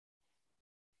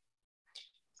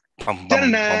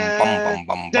Da-na-na,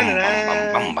 da-na-na,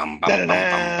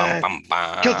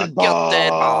 da-na-na. Kilted Guilted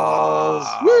Balls. balls.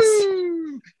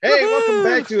 Woo! Hey, welcome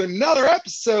back Woohoo! to another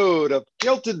episode of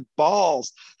Kilted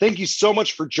Balls. Thank you so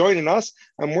much for joining us.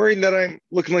 I'm worried that I'm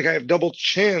looking like I have double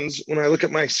chins when I look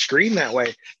at my screen that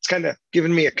way. It's kind of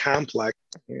giving me a complex.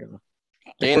 Yeah.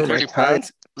 Like Gain where my 30 tie.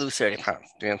 pounds, lose 30 pounds.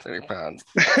 Gain 30 pounds,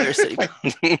 lose 30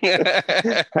 pounds.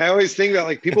 I always think that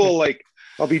like people like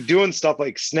I'll be doing stuff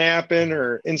like snapping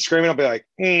or Instagramming. I'll be like,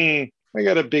 I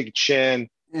got a big chin.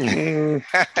 Mm.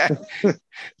 I'm like,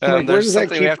 where There's does that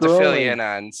something we keep have to fill you growing? in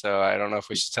on, so I don't know if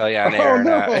we should tell you on Oh air or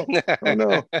not. no. Oh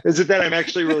no. Is it that I'm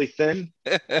actually really thin?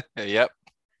 Yep,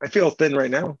 I feel thin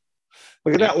right now.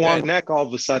 Look at you're that long good. neck all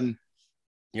of a sudden.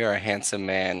 You're a handsome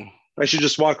man. I should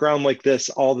just walk around like this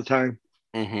all the time.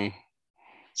 Mm-hmm.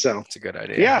 So, It's a good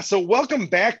idea. yeah. So, welcome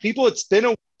back, people. It's been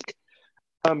a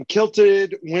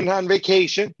Kilted went on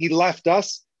vacation. He left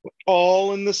us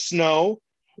all in the snow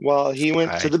while he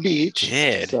went to I the beach.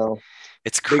 did. So,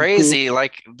 It's big poop. crazy.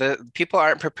 Like the people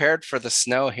aren't prepared for the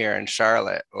snow here in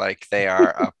Charlotte, like they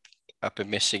are up in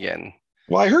Michigan.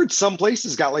 Well, I heard some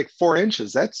places got like 4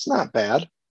 inches. That's not bad.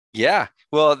 Yeah.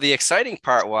 Well, the exciting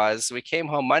part was we came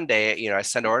home Monday. I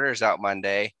send orders out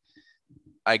Monday.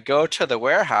 I go to the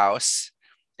warehouse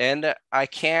and I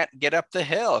can't get up the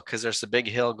hill because there's a big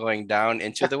hill going down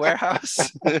into the warehouse.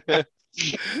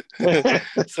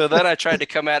 So then I tried to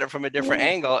come at it from a different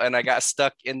angle and I got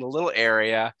stuck in the little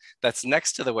area that's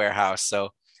next to the warehouse. So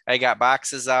I got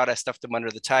boxes out, I stuffed them under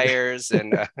the tires,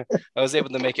 and I was able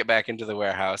to make it back into the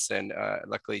warehouse. And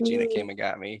luckily, Gina came and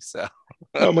got me. So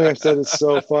Oh my gosh, that is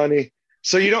so funny.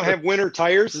 So you don't have winter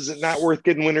tires? Is it not worth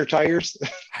getting winter tires?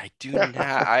 I do not.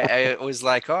 I was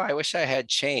like, oh, I wish I had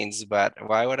chains, but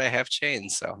why would I have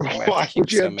chains? So I might have to Why would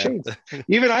keep you have some in. chains?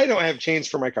 Even I don't have chains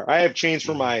for my car. I have chains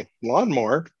for my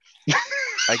lawnmower.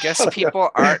 I guess people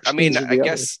aren't. I mean, Chains are the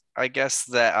other. I guess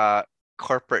that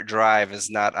corporate drive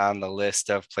is not on the list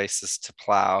of places to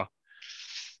plow.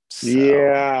 So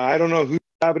Yeah, I don't know whose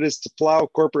job it is to plow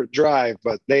corporate drive,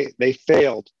 but they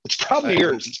failed. It's probably I,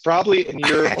 yours. It's probably in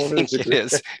your I owner's think it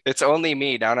agreement. is. It's only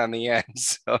me down on the end,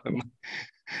 so it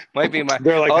might be my.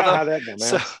 They're like, Although, haha, that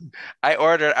so dumbass. I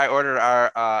ordered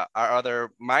our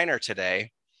other miner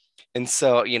today, and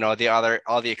so the other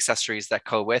all the accessories that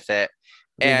go with it.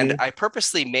 And Hmm. I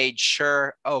purposely made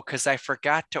sure, because I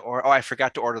forgot to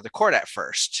order the cord at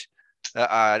first,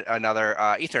 another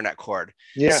Ethernet cord.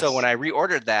 So when Yes. I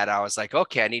reordered that, I was like,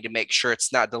 okay, I need to make sure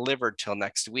it's not delivered till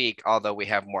next week, although we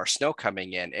have more snow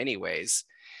coming in anyways.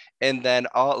 And then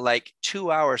all like 2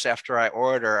 hours after I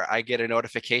order, I get a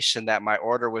notification that my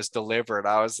order was delivered.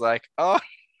 I was like, oh,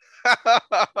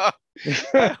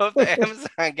 I hope the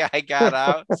Amazon guy got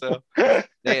out. So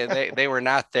they were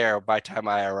not there by the time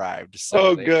I arrived. So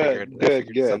Oh, they figured good, they good,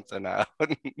 figured good. something out.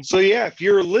 So yeah, if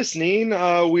you're listening,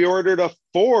 we ordered a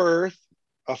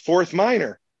fourth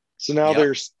miner. So now Yep.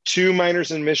 there's two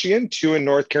miners in Michigan, two in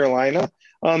North Carolina.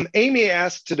 Amy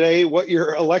asked today what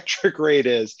your electric rate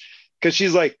is because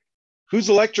she's like, whose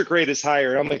electric rate is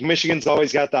higher? I'm like, Michigan's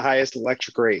always got the highest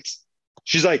electric rates.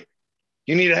 She's like,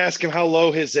 you need to ask him how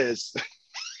low his is.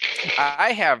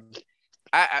 I have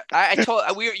I told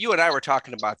you and I were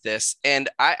talking about this, and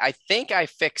I think I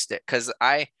fixed it because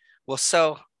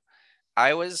so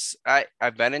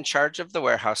I've been in charge of the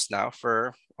warehouse now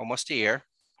for almost a year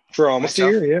For almost a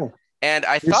myself, year. Yeah. and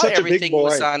You're such a big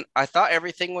boy. I thought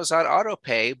everything was on auto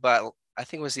pay, but I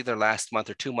think it was either last month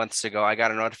or 2 months ago I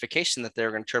got a notification that they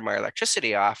were going to turn my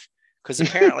electricity off because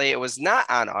apparently it was not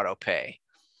on auto pay.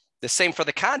 The same for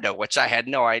the condo, which I had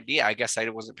no idea. I guess I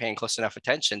wasn't paying close enough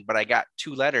attention, but I got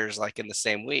two letters like in the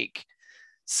same week.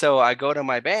 So I go to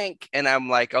my bank and I'm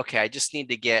like, okay, I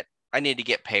need to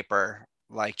get paper,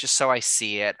 like just so I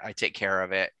see it, I take care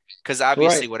of it. Because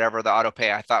obviously, Right. whatever the auto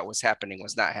pay I thought was happening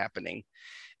was not happening.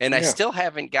 And I Yeah. still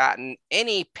haven't gotten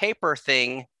any paper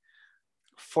thing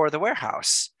for the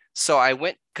warehouse. So I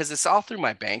went because it's all through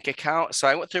my bank account. So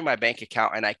I went through my bank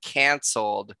account and I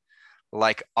canceled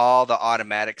like all the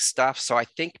automatic stuff. So I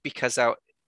think because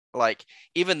like,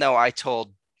 even though I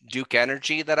told Duke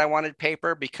Energy that I wanted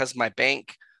paper because my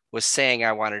bank was saying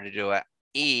I wanted to do it,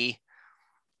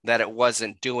 that it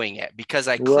wasn't doing it because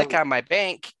I click Right. on my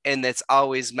bank and it's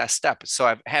always messed up. So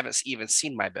I haven't even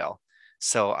seen my bill.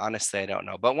 So honestly, I don't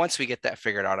know. But once we get that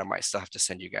figured out, I might still have to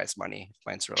send you guys money if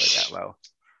mine's really that low.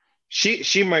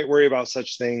 She might worry about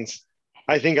such things.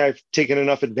 I think I've taken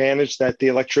enough advantage that the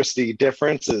electricity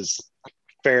difference is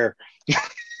fair.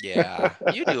 Yeah,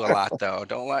 you do a lot though.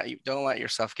 Don't let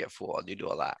yourself get fooled. You do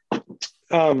a lot.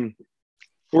 um,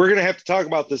 we're gonna have to talk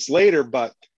about this later,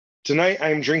 but tonight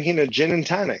I'm drinking a gin and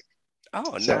tonic,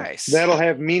 Oh, so nice. that'll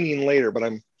have meaning later. But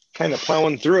I'm kind of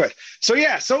plowing through it. So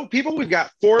yeah, so people, we've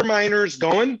got 4 miners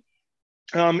going.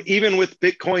 Even with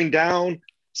Bitcoin down,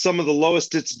 some of the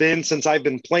lowest it's been since I've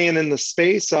been playing in the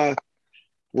space,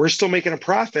 we're still making a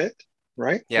profit,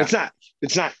 right? Yeah.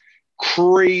 It's not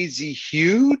crazy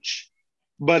huge,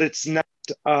 but it's not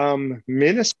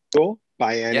minuscule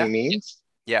by any means.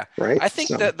 Yeah. Right. I think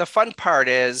that the fun part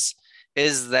is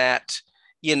that,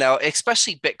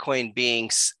 especially Bitcoin being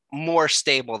more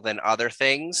stable than other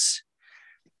things.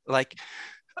 Like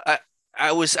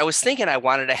I was thinking I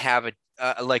wanted to have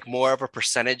like more of a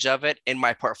percentage of it in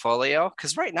my portfolio,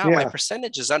 because right now my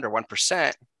percentage is under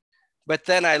 1%. But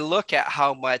then I look at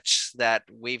how much that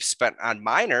we've spent on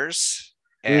miners,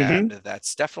 and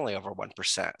that's definitely over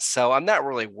 1%. So I'm not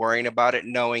really worrying about it,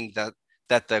 knowing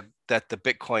that the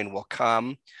Bitcoin will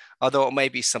come. Although it may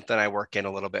be something I work in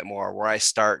a little bit more, where I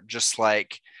start just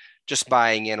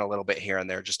buying in a little bit here and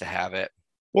there just to have it.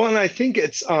 Well, and I think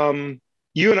it's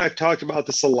you and I've talked about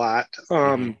this a lot.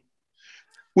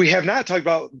 We have not talked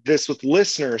about this with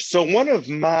listeners. So one of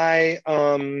my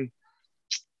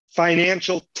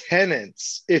financial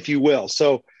tenets, if you will.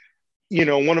 So,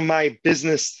 one of my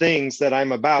business things that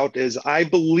I'm about is I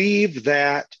believe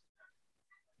that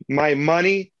my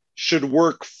money should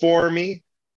work for me,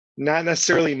 not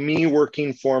necessarily me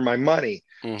working for my money.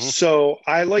 So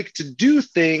I like to do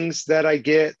things that I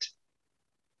get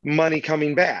money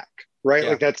coming back, right?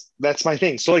 Like that's my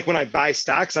thing. So like when I buy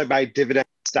stocks, I buy dividend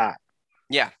stock.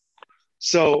 Yeah.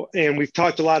 So, and we've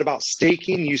talked a lot about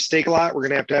staking. You stake a lot. We're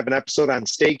going to have an episode on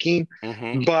staking.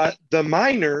 But the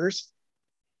miners,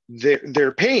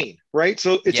 they're paying, right?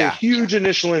 So it's a huge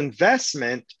initial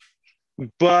investment,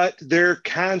 but they're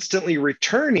constantly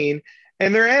returning,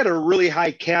 and they're at a really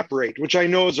high cap rate, which I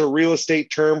know is a real estate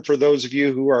term for those of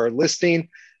you who are listening,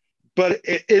 but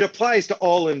it applies to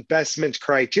all investment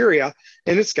criteria,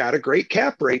 and it's got a great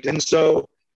cap rate. And so,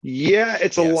 yeah,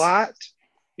 it's a lot,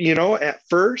 at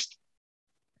first,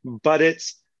 but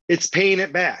it's paying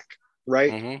it back,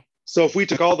 right? So if we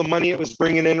took all the money it was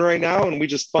bringing in right now and we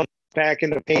just fund it back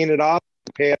into paying it off,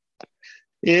 pay it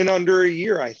in under a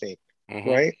year, I think,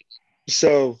 right?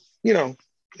 So, and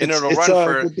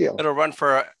it'll run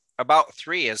for about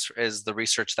 3 is the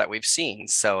research that we've seen.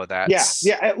 So that's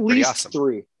at least awesome.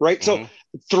 3, right? So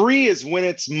 3 is when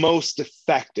it's most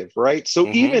effective, right? So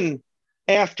even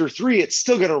after 3, it's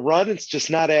still going to run. It's just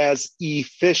not as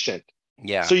efficient.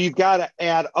 Yeah. So you've got to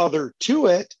add other to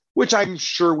it, which I'm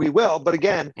sure we will. But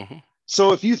again,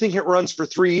 so if you think it runs for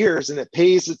 3 years and it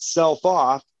pays itself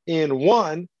off in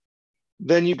 1,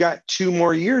 then you've got 2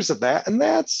 more years of that. And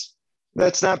that's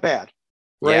not bad.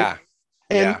 Right. Yeah.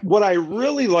 And what I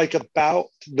really like about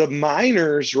the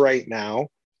miners right now,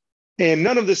 and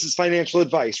none of this is financial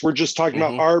advice, we're just talking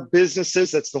about our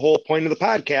businesses. That's the whole point of the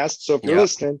podcast. So if you're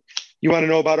listening, you want to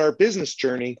know about our business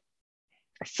journey.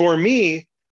 For me,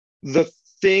 the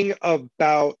thing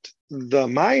about the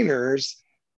miners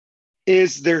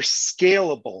is they're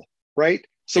scalable, right?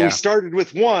 So we started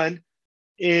with 1.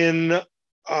 In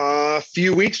a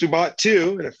few weeks, we bought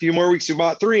 2. In a few more weeks, we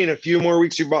bought 3. In a few more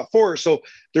weeks, we bought 4. So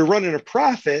they're running a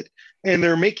profit, and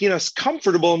they're making us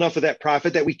comfortable enough with that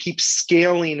profit that we keep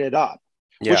scaling it up,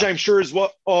 which I'm sure is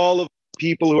what all of the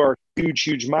people who are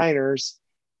huge miners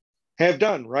have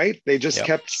done, right? They just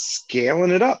kept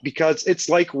scaling it up because it's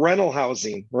like rental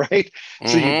housing, right?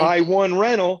 So you buy 1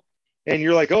 rental and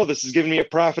you're like, oh, this is giving me a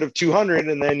profit of 200.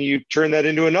 And then you turn that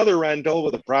into another rental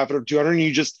with a profit of 200, and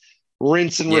you just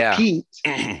rinse and repeat.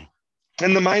 And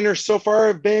the miners so far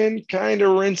have been kind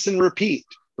of rinse and repeat,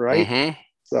 right?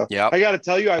 So I got to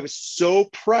tell you, I was so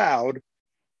proud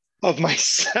of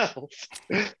myself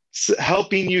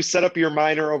helping you set up your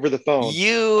miner over the phone.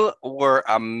 You were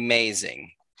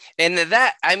amazing. And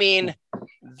that, I mean,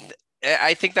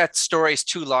 I think that story is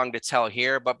too long to tell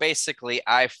here, but basically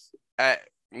I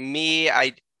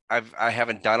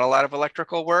haven't done a lot of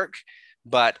electrical work,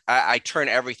 but I turn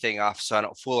everything off so I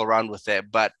don't fool around with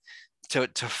it. But to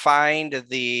find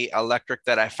the electric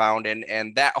that I found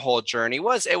and that whole journey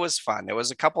was fun. It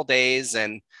was a couple days,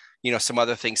 and some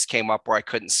other things came up where I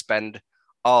couldn't spend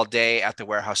all day at the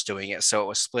warehouse doing it, so it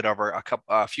was split over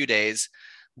a few days.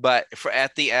 But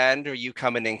at the end, or you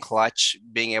coming in clutch,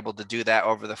 being able to do that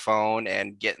over the phone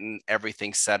and getting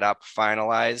everything set up,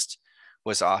 finalized,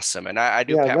 was awesome. And I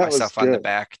do pat myself on the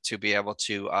back to be able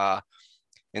to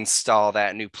install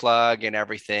that new plug and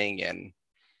everything. And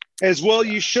as well,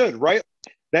 you should, right?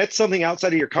 That's something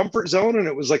outside of your comfort zone. And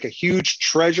it was like a huge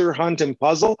treasure hunt and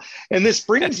puzzle. And this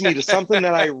brings me to something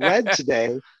that I read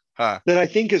today that I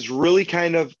think is really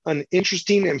kind of an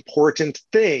interesting, important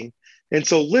thing. And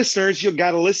so listeners, you've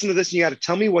got to listen to this and you got to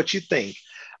tell me what you think.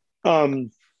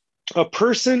 a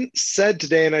person said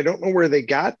today, and I don't know where they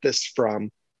got this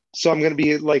from, so I'm going to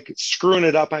be like screwing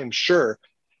it up, I'm sure.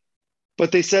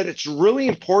 But they said it's really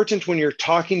important when you're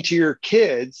talking to your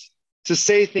kids to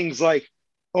say things like,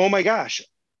 oh my gosh,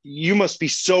 you must be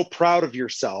so proud of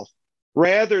yourself,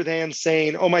 rather than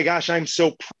saying, oh my gosh, I'm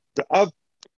so proud of,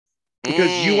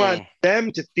 because you want Mm,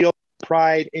 them to feel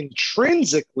pride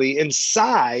intrinsically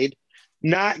inside,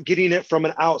 not getting it from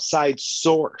an outside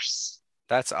source.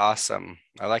 that's awesome.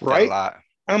 I like that a Right. lot.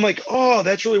 I'm like, oh,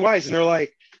 that's really wise. And they're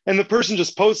like, and the person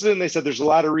just posted it and they said, there's a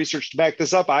lot of research to back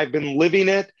this up. I've been living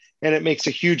it and it makes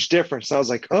a huge difference. And I was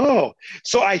like, oh,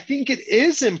 so I think it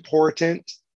is important.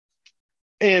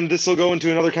 And this will go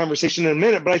into another conversation in a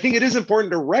minute, but I think it is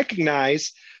important to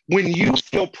recognize when you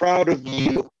feel proud of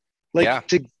you, Yeah, like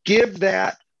to give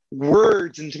that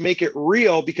words and to make it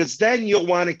real, because then you'll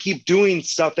want to keep doing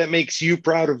stuff that makes you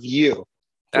proud of you.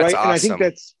 that's Right. And awesome.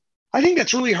 I think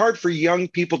that's really hard for young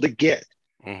people to get,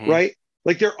 Hmm. right?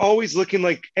 Like they're always looking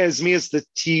like, as me as the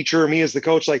teacher, me as the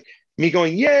coach, like me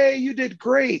going, yay, you did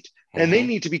great. And they Hmm.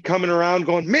 need to be coming around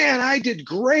going, man, I did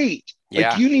great. Like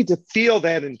Yeah, you need to feel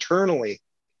that internally,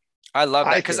 I love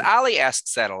that I because think. Ali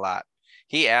asks that a lot.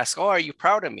 He asks, "Oh, are you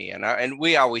proud of me?" And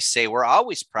we always say we're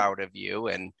always proud of you.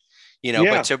 And but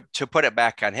Yeah. to put it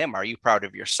back on him, are you proud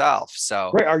of yourself?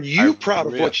 So Right. Are I you proud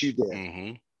of real. what you did?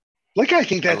 Hmm. Like, I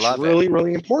think I that's love it. really,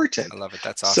 really important. I love it.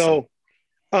 That's awesome.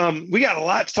 So, we got a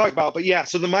lot to talk about, but yeah,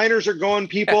 so the miners are going,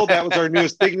 people. That was our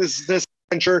newest thing. This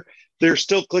venture. They're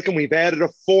still clicking. We've added a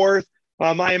fourth.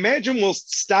 I imagine we'll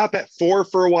stop at 4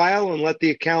 for a while and let the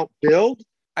account build.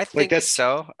 I Like think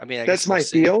so. I mean, I that's guess we'll my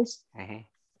see. feels, Hmm.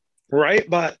 right?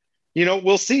 But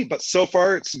we'll see. But so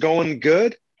far, it's going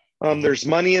good. Hmm. There's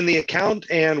money in the account,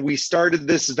 and we started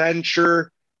this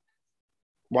venture.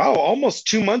 Wow, almost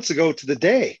 2 months ago to the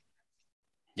day.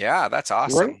 Yeah, that's Right.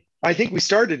 awesome. I think we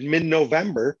started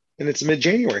mid-November and it's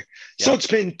mid-January. So Yep. it's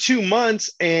been 2 months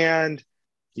and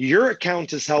your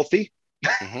account is healthy,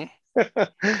 Hmm.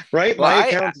 right? Well, My I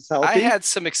account is I healthy. had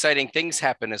some exciting things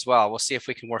happen as well. We'll see if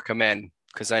we can work them in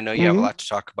because I know you have a Mhm. lot to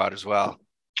talk about as well.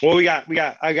 Well,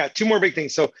 I got two more big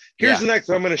things. So here's Yeah. the next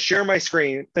one. I'm going to share my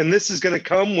screen, and this is going to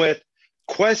come with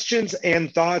questions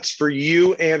and thoughts for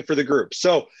you and for the group.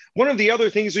 So one of the other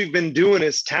things we've been doing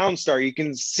is Town Star. You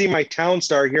can see my Town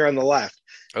Star here on the left.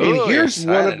 And Oh, you're here's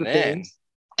one of signing the in. things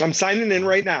I'm signing in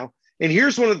right now. And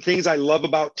here's one of the things I love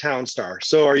about Town Star.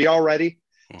 So are y'all ready?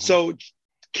 Hmm. So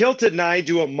Kilted and I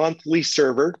do a monthly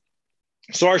server.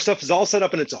 So our stuff is all set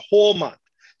up and it's a whole month.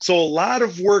 So a lot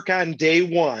of work on day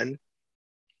one,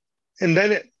 and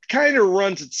then it kind of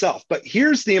runs itself. But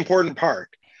here's the important part.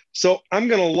 So I'm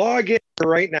going to log in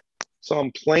right now. So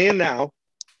I'm playing now,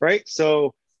 right?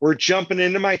 So we're jumping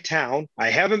into my town. I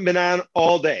haven't been on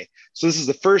all day. So this is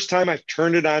the first time I've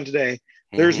turned it on today.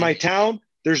 There's Hmm. my town.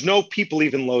 There's no people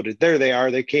even loaded. There they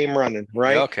are. They came running,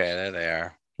 right? Okay, there they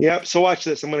are. Yep. So watch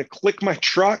this. I'm going to click my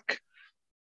truck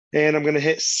and I'm going to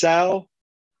hit sell.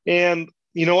 And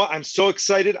you know what? I'm so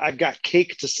excited. I've got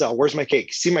cake to sell. Where's my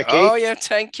cake? See my Oh, cake? you have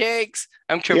 10 cakes.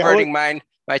 I'm Yeah, look, converting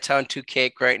my town to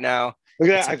cake right now. look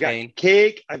at It's that. a I've got pain.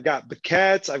 cake. I've got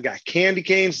baguettes. I've got candy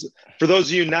canes. For those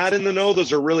of you not That's in the know, those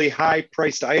awesome. are really high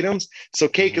priced items. So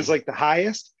cake is Hmm. like the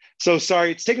highest. So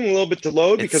sorry, it's taking a little bit to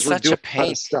load It's because we're such doing a a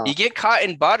lot of pain. You stuff. get caught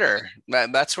in butter.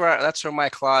 That's where my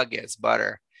clog is,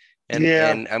 butter. And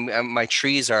Yeah, and my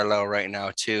trees are low right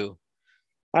now too.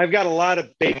 I've got a lot of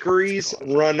It's bakeries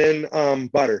going. running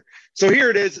butter. So here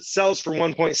it is. It sells for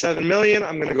 1.7 million.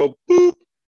 I'm going to go boop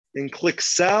and click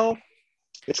sell.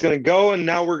 It's going to go, and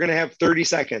now we're going to have 30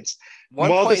 seconds.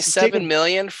 While this is 1.7 taking,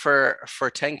 million for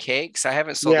 10 cakes. I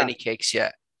haven't sold yeah, any cakes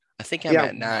yet. I think I'm yeah,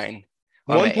 at nine.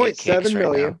 Well, I'm at eight cakes 1.7 right now.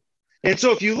 million. And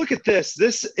so if you look at this,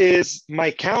 this is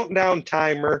my countdown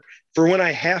timer for when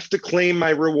I have to claim my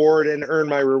reward and earn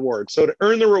my reward. So to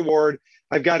earn the reward,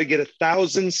 I've got to get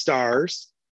 1,000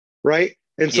 stars, right?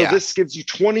 And so Yeah. this gives you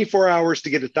 24 hours to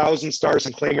get 1,000 stars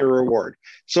and claim your reward.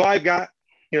 So I've got,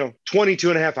 22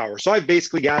 and a half hours. So I've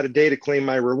basically got a day to claim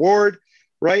my reward,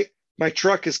 right? My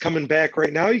truck is coming back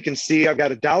right now. You can see I've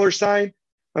got a dollar sign.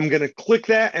 I'm going to click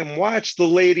that and watch the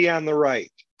lady on the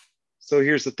right. So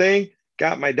here's the thing.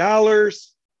 Got my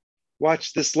dollars.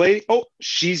 Watch this lady. Oh,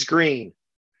 she's green.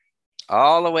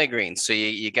 All the way green. So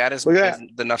you got Look at as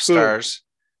that. enough Boom. stars.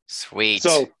 Sweet.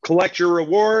 So collect your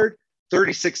reward.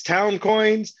 36 town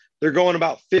coins. They're going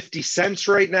about 50 cents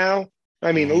right now.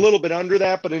 I mean, a Hmm. little bit under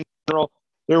that, but in general,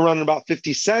 they're running about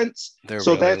 50 cents. They're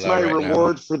So really that's low my right now.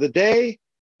 reward for the day.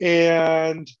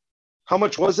 And how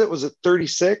much was it? Was it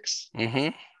 36? Hmm.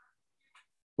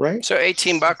 Right. So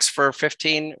 18 bucks for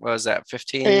 15. What was that?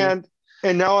 15,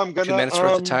 And now I'm 2 gonna minutes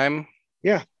worth of time.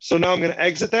 Yeah. So now I'm going to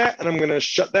exit that and I'm going to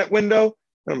shut that window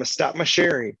and I'm going to stop my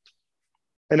sharing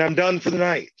and I'm done for the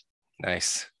night.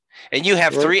 Nice. And you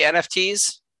have 3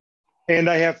 NFTs? And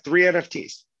I have 3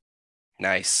 NFTs.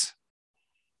 Nice.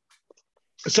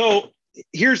 So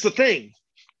here's the thing.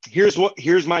 Here's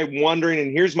my wondering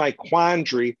and here's my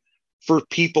quandary for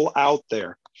people out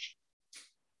there.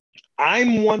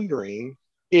 I'm wondering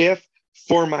if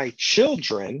for my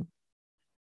children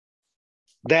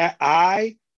that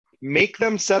I make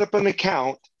them set up an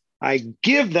account, I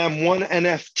give them one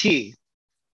NFT,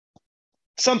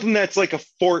 something that's like a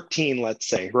 14, let's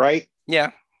say, right?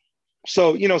 Yeah.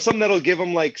 So, something that'll give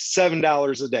them like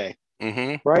 $7 a day,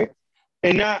 right?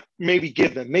 And not maybe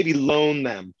give them, maybe loan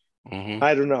them.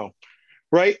 I don't know,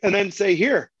 right? And then say,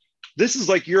 here, this is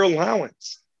like your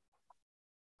allowance.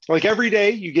 Like every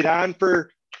day you get on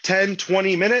for 10,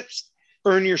 20 minutes,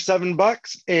 earn your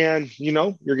 $7 and,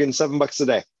 you're getting $7 a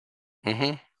day.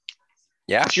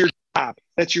 Yeah.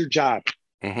 That's your job.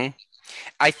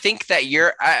 I think that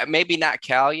you're maybe not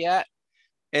Cal yet,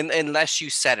 unless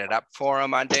you set it up for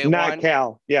him on day one. Not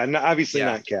Cal. Yeah, obviously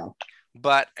not Cal.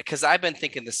 But because I've been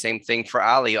thinking the same thing for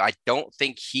Ali, I don't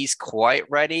think he's quite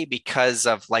ready because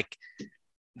of like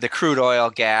the crude oil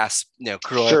gas,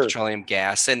 crude oil petroleum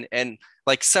gas and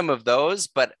like some of those,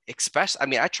 but especially, I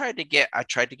mean, I tried to get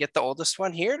the oldest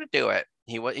one here to do it.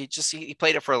 He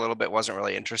played it for a little bit, wasn't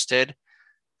really interested.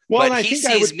 Well, but he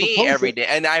sees me every day,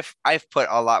 and I've put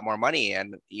a lot more money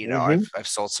in. I've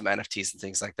sold some NFTs and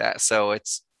things like that. So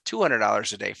it's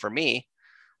 $200 a day for me,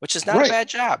 which is not a bad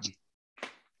job.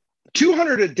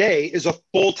 $200 a day is a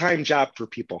full-time job for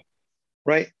people,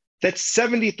 right? That's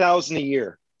 $70,000 a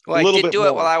year. Well, I did do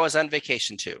it while I was on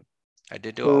vacation too. I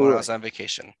did do it when I was on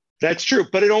vacation. That's true,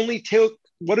 but it only took.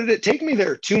 What did it take me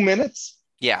there? 2 minutes.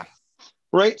 Yeah.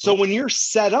 Right. So when you're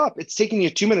set up, it's taking you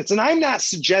 2 minutes. And I'm not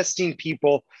suggesting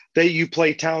people that you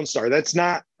play Town Star. That's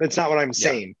not what I'm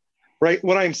saying. Right.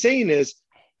 What I'm saying is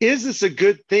this a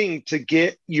good thing to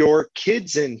get your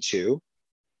kids into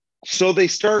so they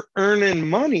start earning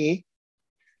money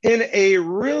in a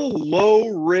real low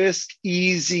risk,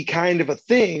 easy kind of a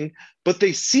thing, but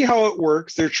they see how it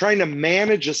works. They're trying to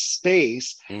manage a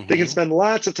space. They can spend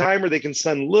lots of time or they can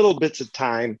spend little bits of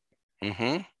time.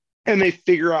 And they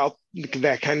figure out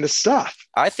that kind of stuff.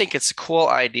 I think it's a cool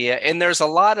idea. And there's a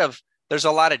lot of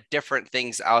different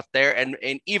things out there and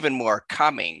even more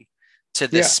coming to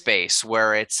this space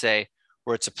where it's a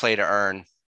play to earn.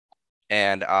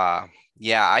 And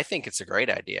I think it's a great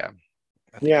idea.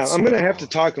 I'm going to have to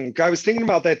talk to him. I was thinking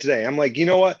about that today. I'm like, you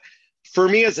know what? For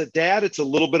me as a dad, it's a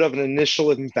little bit of an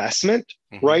initial investment,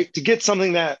 right? To get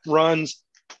something that runs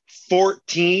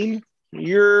 14,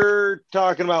 you're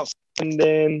talking about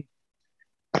spending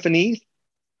half an ETH,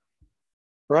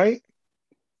 right?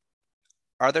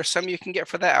 Are there some you can get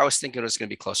for that? I was thinking it was going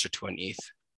to be closer to an ETH.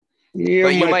 You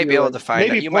but you might be able to find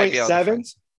maybe it. You might be able to find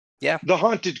it. Yeah. The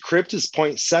Haunted Crypt is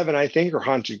 0.7, I think, or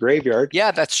Haunted Graveyard.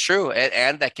 Yeah, that's true.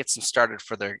 And that gets them started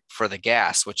for the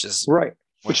gas, which is right,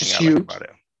 which is huge. Like about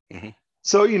it.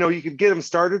 So, you could get them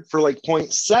started for like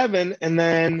 0.7. And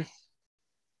then,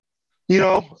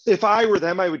 if I were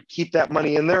them, I would keep that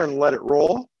money in there and let it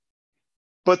roll.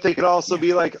 But they could also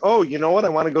be like, oh, you know what? I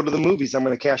want to go to the movies. I'm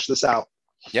going to cash this out.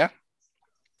 Yeah.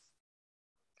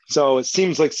 So it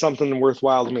seems like something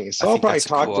worthwhile to me. So I'll probably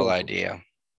talk to them. Idea.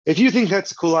 If you think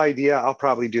that's a cool idea, I'll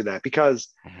probably do that because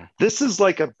this is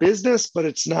like a business, but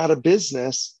it's not a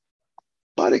business,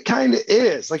 but it kind of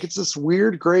is. Like it's this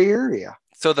weird gray area.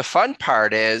 So the fun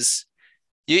part is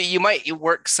you might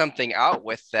work something out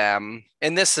with them.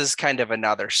 And this is kind of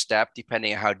another step,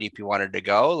 depending on how deep you wanted to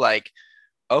go. Like,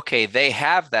 okay, they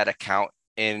have that account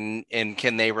and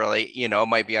can they really, it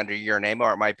might be under your name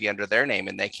or it might be under their name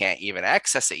and they can't even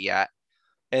access it yet.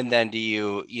 And then do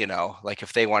you, like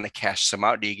if they want to cash some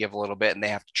out, do you give a little bit and they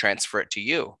have to transfer it to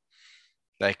you?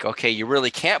 Like, okay, you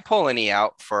really can't pull any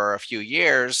out for a few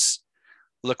years.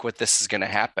 Look what this is going to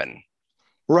happen.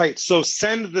 Right. So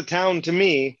send the town to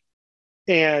me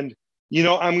and,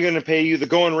 I'm going to pay you. The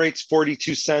going rate's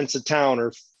 42 cents a town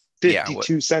or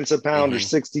 52 cents a pound or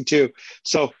 62.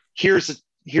 So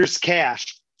here's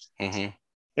cash.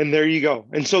 And there you go.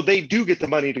 And so they do get the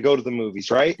money to go to the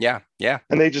movies, right? Yeah. Yeah.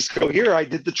 And they just go, here, I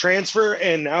did the transfer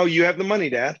and now you have the money,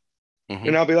 Dad.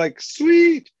 And I'll be like,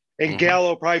 sweet. And Gallo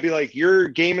will probably be like, you're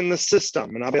gaming the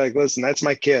system. And I'll be like, listen, that's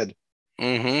my kid.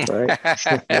 Right?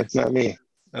 That's not me.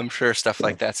 I'm sure stuff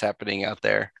like that's happening out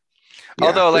there. Yeah,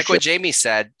 although like what Jamie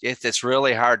said, it's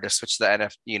really hard to switch the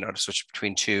to switch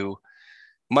between two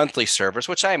monthly servers,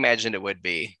 which I imagine it would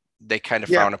be. They kind of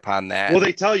frown upon that. Well,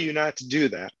 they tell you not to do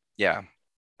that. Yeah.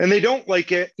 And they don't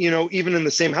like it, even in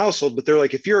the same household, but they're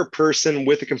like, if you're a person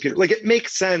with a computer, like it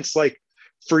makes sense, like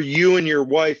for you and your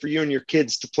wife, or you and your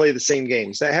kids to play the same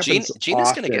games. That happens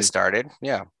Gina's going to get often. started.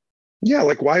 Yeah. Yeah.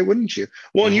 Like, why wouldn't you?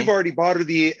 Well, and you've already bought her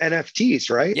the NFTs,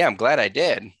 right? Yeah. I'm glad I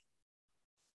did.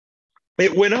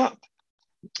 It went up.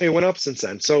 It went up since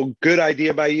then. So good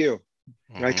idea by you.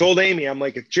 I told Amy, I'm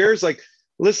like, if Jared's like,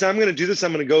 listen, I'm going to do this,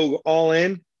 I'm going to go all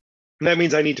in. And that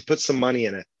means I need to put some money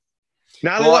in it.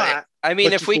 Not a lot. I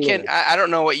mean, if we can, little. I don't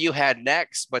know what you had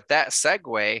next, but that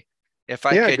segue, if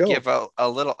I could go. give a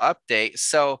little update.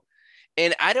 So,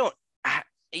 and I don't,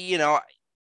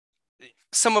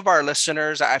 some of our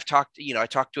listeners, I talked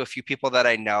to a few people that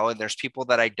I know, and there's people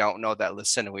that I don't know that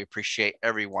listen, and we appreciate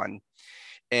everyone.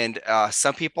 And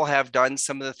some people have done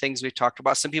some of the things we've talked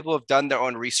about. Some people have done their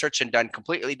own research and done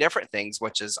completely different things,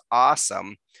 which is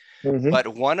awesome.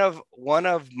 But one of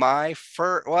my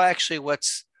first, well, actually,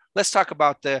 let's talk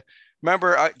about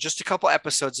remember just a couple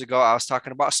episodes ago, I was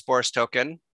talking about Sports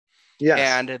Token. Yes.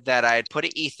 And that I had put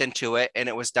an ETH into it, and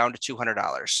it was down to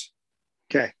 $200.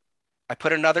 Okay. I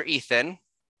put another ETH in,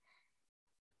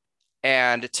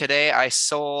 and today I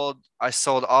sold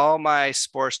all my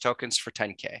Sports tokens for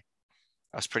 10K.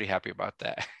 I was pretty happy about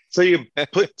that. So you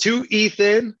put 2 ETH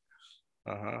in,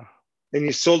 and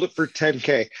you sold it for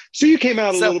 10K. So you came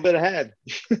out a little bit ahead.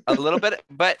 A little bit,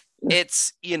 but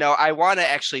it's, I want to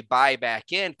actually buy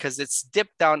back in because it's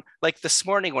dipped down. Like this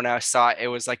morning when I saw it, it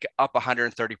was like up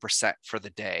 130% for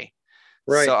the day.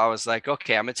 Right. So I was like,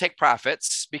 okay, I'm going to take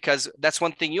profits, because that's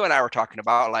one thing you and I were talking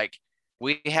about. Like,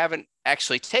 we haven't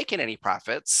actually taken any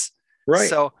profits. Right.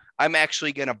 So I'm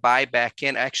actually going to buy back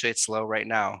in. Actually, it's low right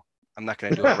now. I'm not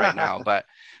going to do it right now, but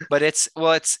it's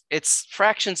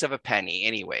fractions of a penny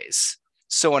anyways.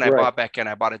 So when I bought back in,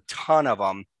 I bought a ton of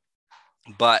them,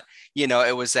 but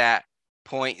it was at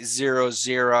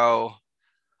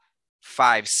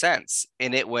 0.005 cents,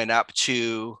 and it went up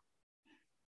to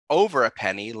over a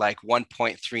penny, like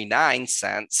 1.39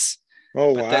 cents.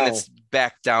 Oh, but then it's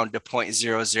back down to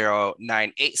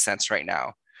 0.0098 cents right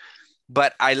now.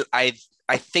 But I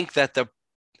think that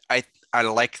I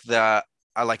like the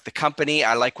company.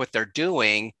 I like what they're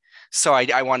doing. So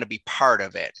I want to be part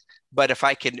of it. But if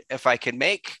I can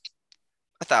make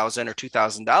 $1,000 or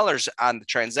 $2,000 on the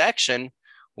transaction,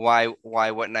 why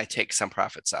wouldn't I take some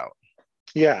profits out?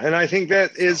 Yeah. And I think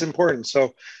that is important.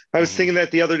 So I was thinking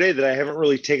that the other day, that I haven't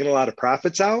really taken a lot of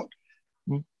profits out,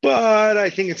 but I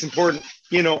think it's important,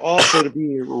 also to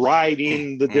be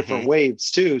riding the different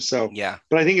waves too. So, yeah,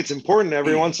 but I think it's important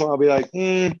every once in a while I'll be like,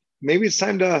 maybe it's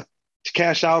time to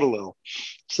cash out a little.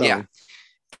 So, yeah.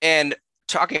 And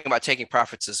talking about taking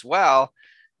profits as well,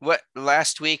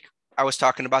 last week I was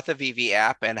talking about the VV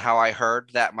app and how I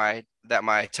heard that my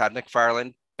Todd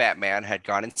McFarlane Batman had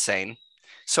gone insane.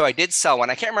 So I did sell one.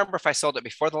 I can't remember if I sold it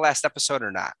before the last episode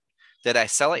or not. Did I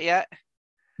sell it yet?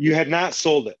 You had not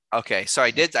sold it. Okay. So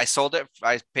I did. I sold it.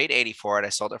 I paid 80 for it. I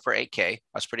sold it for 8K. I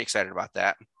was pretty excited about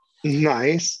that.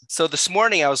 Nice. So this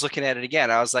morning I was looking at it again.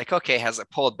 I was like, okay, has it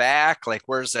pulled back? Like,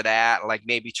 where's it at? Like,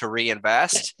 maybe to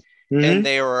reinvest. And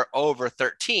they were over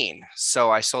 13.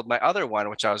 So I sold my other one,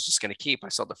 which I was just going to keep. I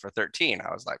sold it for 13.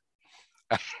 I was like,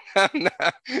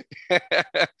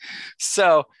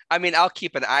 so, I mean, I'll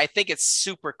keep an eye. I think it's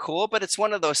super cool, but it's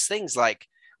one of those things, like,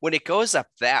 when it goes up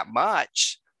that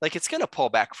much, like, it's going to pull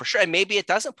back for sure. And maybe it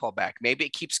doesn't pull back. Maybe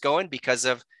it keeps going because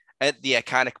of the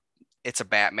iconic, it's a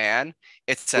Batman.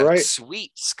 It's a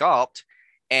sweet sculpt,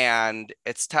 and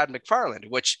it's Todd McFarlane,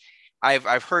 which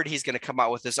I've heard he's going to come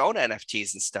out with his own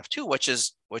NFTs and stuff too, which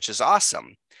is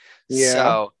awesome. Yeah.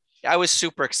 So I was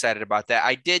super excited about that.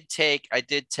 I did take a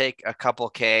couple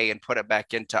K and put it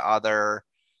back into other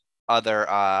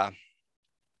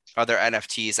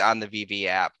NFTs on the VV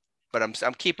app, but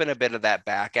I'm keeping a bit of that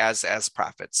back as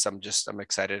profits. I'm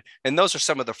excited. And those are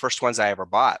some of the first ones I ever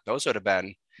bought. Those would have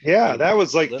been, that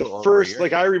was like the first,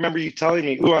 like, I remember you telling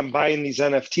me, "Ooh, I'm buying these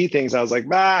NFT things." I was like,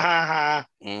 bah, ha, ha.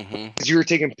 Because you were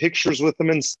taking pictures with them,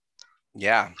 and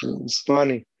yeah, it's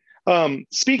funny.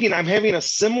 Speaking, I'm having a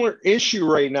similar issue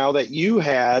right now that you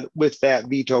had with that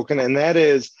V token, and that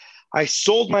is, I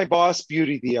sold my Boss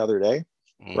Beauty the other day,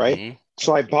 right?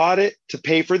 So I bought it to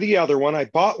pay for the other one. I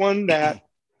bought one that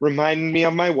reminded me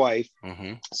of my wife.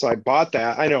 So I bought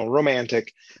that. I know,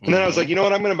 romantic. And then I was like, you know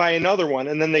what? I'm going to buy another one.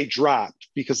 And then they dropped,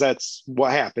 because that's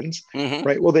what happens,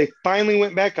 right? Well, they finally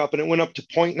went back up, and it went up to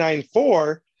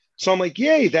 0.94. So I'm like,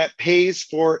 yay, that pays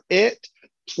for it,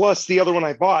 plus the other one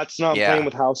I bought. So now I'm playing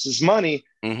with house's money.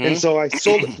 And so I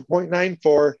sold it for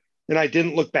 0.94, and I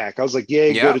didn't look back. I was like,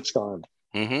 yay, good, it's gone.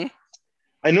 I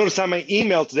noticed on my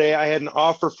email today, I had an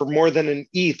offer for more than an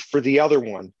ETH for the other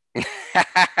one.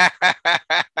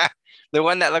 The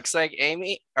one that looks like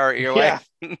Amy or your Yeah.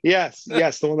 wife? Yes.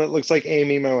 The one that looks like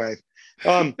Amy, my wife.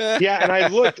 Yeah. And I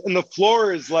looked and the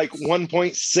floor is like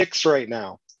 1.6 right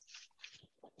now.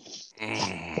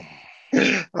 Mm,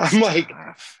 I'm it's like,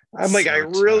 tough. I'm like, I So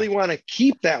really tough. want to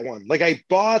keep that one. Like I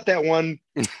bought that one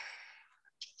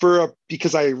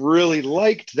because I really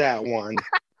liked that one.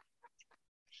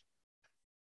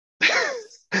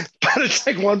 But it's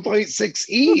like 1.6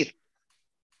 ETH.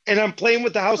 And I'm playing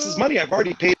with the house's money. I've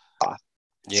already paid off.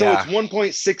 So it's Yeah.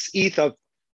 1.6 ETH of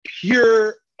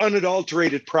pure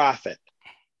unadulterated profit.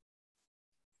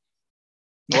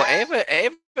 Well,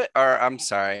 Ava, or I'm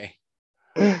sorry.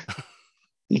 Can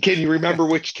you remember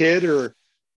which kid or?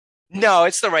 No,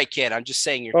 it's the right kid. I'm just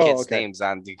saying your Oh, kid's okay. name's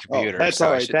on the Oh, computer, that's so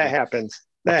all I right. should That know. happens.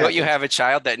 That Don't you happens. have a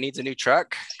child that needs a new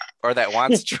truck or that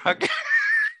wants a truck?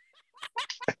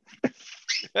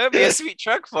 That'd be a sweet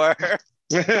truck for her.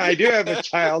 I do have a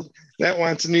child that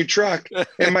wants a new truck.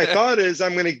 And my thought is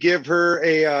I'm going to give her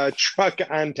a truck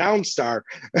on Townstar.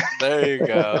 There you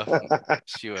go.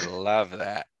 She would love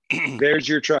that. There's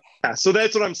your truck. Yeah, so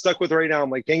that's what I'm stuck with right now. I'm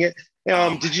like, dang it. Oh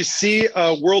Did my you God. see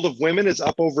World of Women is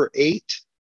up over 8?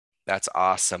 That's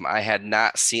awesome. I had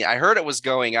not seen, I heard it was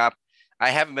going up. I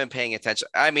haven't been paying attention.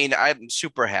 I mean, I'm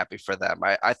super happy for them.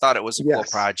 I thought it was a cool Yes.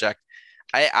 project.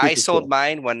 I Super sold cool.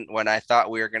 mine when I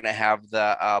thought we were going to have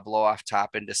the blow off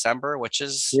top in December, which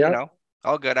is, Yep.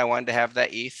 all good. I wanted to have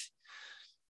that ETH.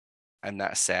 I'm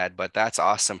not sad, but that's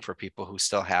awesome for people who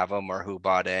still have them or who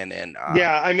bought in. And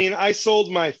Yeah. I mean, I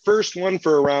sold my first one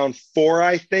for around 4,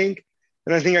 I think.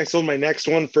 And I think I sold my next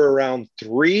one for around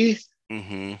 3.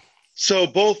 mhm, So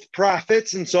both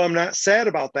profits. And so I'm not sad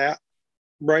about that.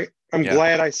 Right. I'm yeah,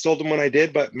 glad I sold them when I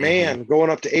did. But hmm, man, going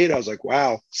up to 8, I was like,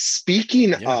 wow. Speaking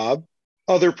yeah. of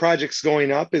other projects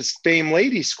going up, is Fame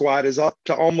Lady Squad is up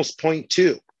to almost point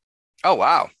 0.2. Oh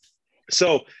wow.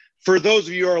 So for those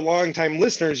of you who are longtime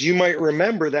listeners, you might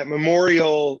remember that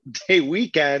Memorial Day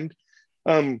weekend,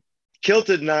 um,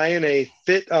 Kilted and I, in a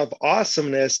fit of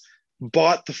awesomeness,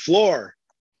 bought the floor.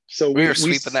 So We were we we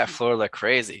sweeping that floor like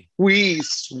crazy. we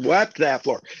swept that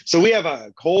floor. So we have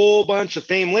a whole bunch of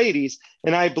Fame Ladies,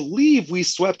 and I believe we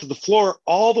swept the floor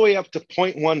all the way up to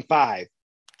 0.15.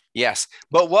 Yes.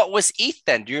 But what was ETH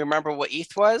then? Do you remember what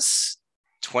ETH was?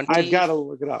 I've got to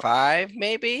look it up. 25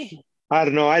 maybe? I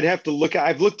don't know. I'd have to look.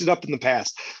 I've looked it up in the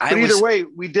past, I but either was, way,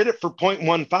 we did it for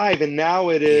 0.15, and now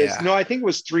it is. yeah. No, I think it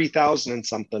was 3,000 and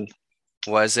something.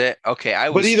 Was it? Okay, I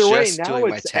But was either way, just now doing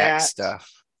my it's tax at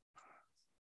stuff.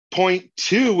 point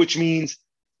 0.2, which means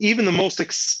even the most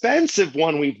expensive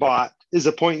one we bought is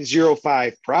a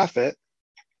 0.05 profit.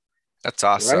 That's Right?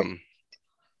 awesome.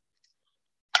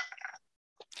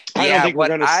 I don't Yeah, think we're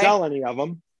going to sell any of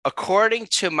them. according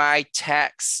to my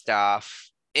tax stuff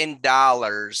in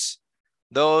dollars,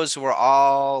 those were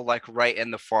all like right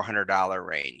in the $400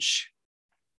 range.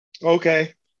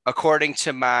 Okay. According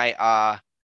to my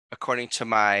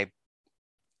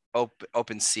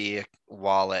OpenSea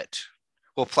wallet.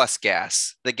 Well, plus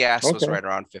gas. The gas was Okay. right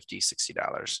around $50,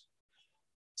 $60.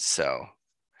 So,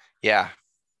 yeah.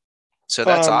 So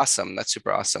that's Um, awesome. That's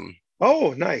super awesome.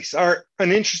 oh, nice. An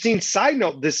interesting side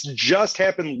note. This just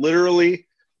happened literally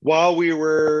while we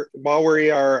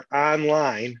are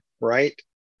online, right?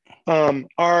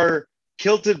 Our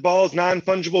Kilted Balls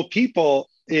non-fungible people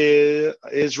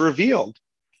is revealed.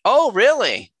 Oh,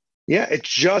 really? Yeah, it's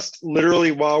just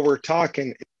literally while we're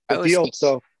talking, it's I was revealed.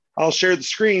 So I'll share the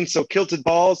screen. So Kilted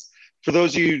Balls, for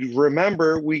those of you who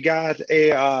remember, we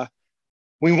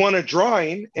won a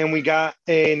drawing and we got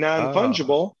a oh,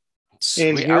 non-fungible.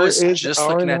 And sweet. I here was is just our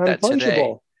looking at that today.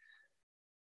 non-fungible.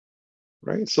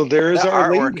 Right. So there is That our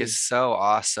artwork lady. is so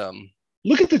awesome.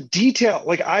 Look at the detail.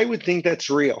 Like I would think that's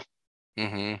real.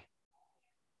 Hmm.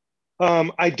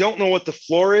 I don't know what the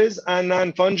floor is on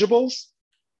non-fungibles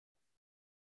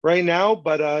right now,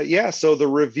 but yeah, so the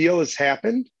reveal has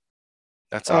happened.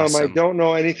 That's I awesome. don't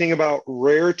know anything about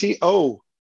rarity. Oh,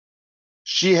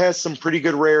 she has some pretty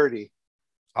good rarity.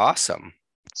 Awesome.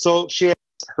 So she has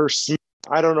her,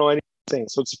 I don't know anything.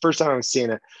 So it's the first time I'm seeing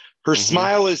it. Her Hmm.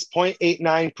 smile is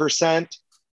 0.89%.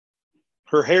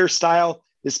 Her hairstyle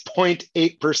is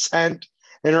 0.8%.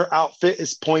 And her outfit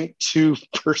is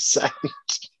 0.2%.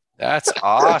 That's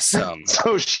awesome.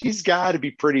 So she's got to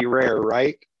be pretty rare,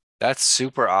 right? That's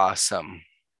super awesome.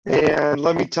 And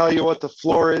let me tell you what the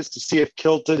floor is to see if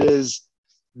Kilted is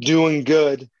doing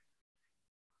good.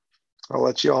 I'll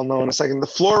let you all know in a second. The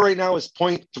floor right now is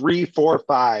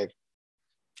 0.345.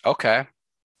 Okay.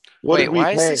 What Wait, did we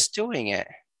why is pay? this doing it?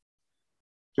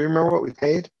 Do you remember what we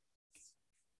paid?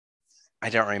 I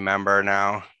don't remember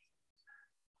now.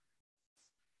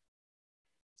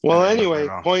 I Well, don't remember anyway, at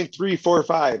all.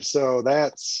 0.345. So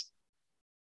that's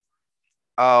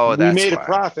Oh, We that's made a why.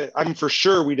 profit. I'm for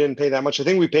sure we didn't pay that much. I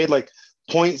think we paid like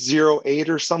 0.08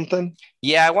 or something.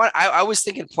 Yeah, I was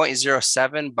thinking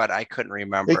 0.07, but I couldn't It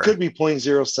remember. could be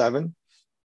 0.07,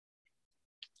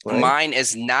 right? Mine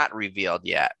is not revealed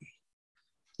yet.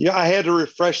 Yeah, I had to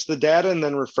refresh the data and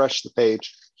then refresh the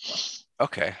page.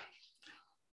 Okay.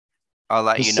 I'll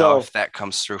let you know So if that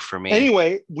comes through for me.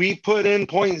 anyway, we put in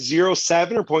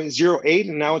 0.07 or 0.08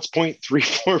 and now it's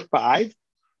 0.345.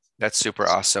 That's super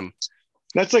awesome.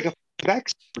 That's like a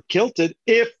 5x for Kilted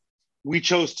if we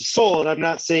chose to sell it. I'm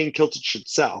not saying Kilted should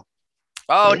sell.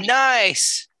 Oh, Right?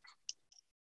 nice.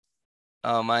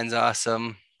 Oh, mine's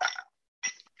awesome.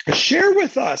 Share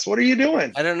with us. What are you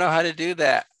doing? I don't know how to do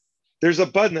that. There's a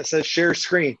button that says share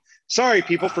screen. Sorry,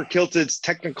 people, for Kilted's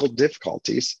technical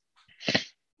difficulties.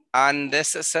 On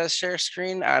this, it says share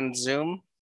screen on Zoom.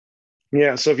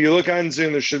 Yeah, so if you look on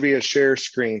Zoom, there should be a share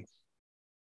screen.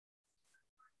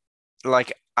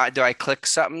 Like, do I click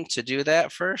something to do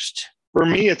that first? For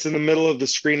me, it's in the middle of the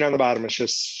screen on the bottom. It's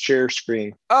just share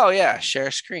screen. Oh, yeah,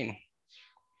 share screen.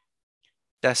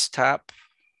 Desktop.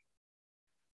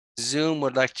 Zoom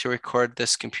would like to record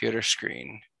this computer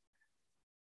screen.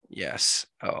 Yes.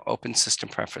 Oh, open system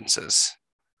preferences.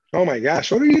 Oh my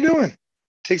gosh, what are you doing? It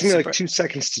takes me like Super. 2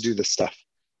 seconds to do this stuff.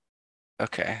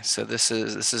 Okay, so this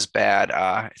is bad.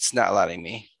 It's not letting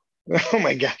me. Oh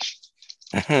my gosh.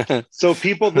 So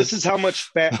people, this is how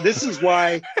much this is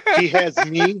why he has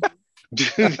me do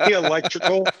the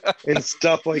electrical and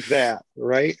stuff like that,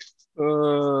 right?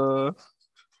 I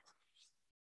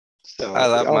So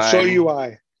love I'll show you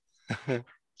mine. why.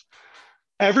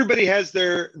 Everybody has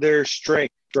their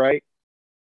strength, right?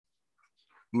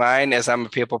 Mine is I'm a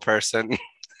people person.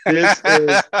 This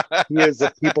is he is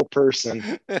a people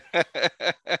person.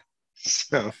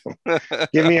 So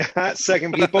give me a hot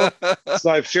second, people. So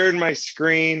I've shared my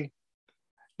screen.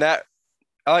 That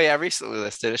oh yeah, recently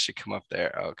listed. It should come up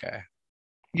there. Okay.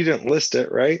 You didn't list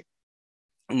it, right?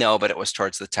 No, but it was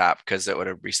towards the top because it would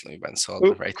have recently been sold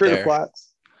Oop, right critter there.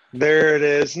 plots. There it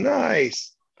is.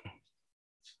 Nice.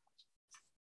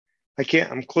 I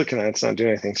can't, I'm clicking on it. It's not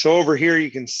doing anything. So over here,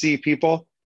 you can see people.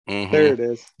 There it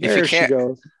is. If you There she can't,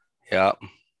 goes. yeah.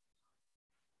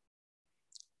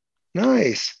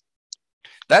 Nice.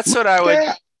 That's what I would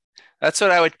Yeah. that's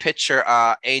what I would picture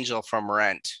Angel from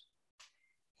Rent.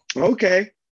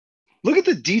 Okay. Look at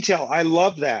the detail. I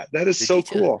love that. That is The so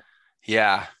detail. cool.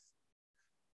 Yeah.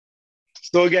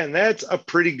 So again, that's a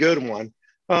pretty good one.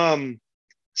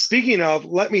 Speaking of,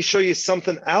 let me show you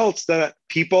something else that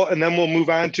people, and then we'll move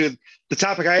on to the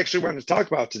topic I actually wanted to talk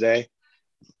about today.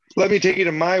 Let me take you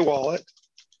to my wallet.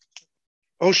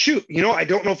 Oh shoot, I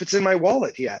don't know if it's in my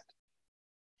wallet yet.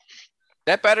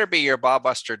 That better be your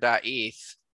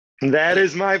ballbuster.eth. That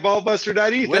is my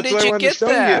ballbuster.eth. When That's did what I you wanted to get show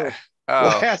that? you.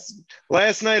 Oh.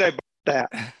 Last night I bought that.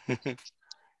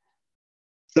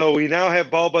 So we now have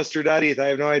ballbuster.eth. I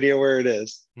have no idea where it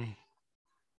is.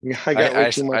 I got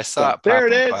way too I much saw stuff. it There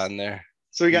pop it up is. on there.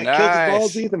 So we got Kilted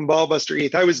Balls Nice. ETH and Ballbuster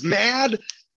ETH. I was mad.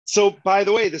 So by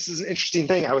the way, this is an interesting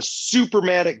thing. I was super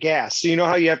mad at gas. So you know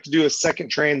how you have to do a second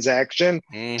transaction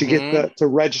to get to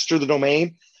register the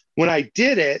domain? When I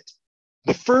did it,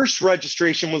 the first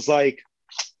registration was like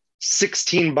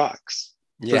 $16 for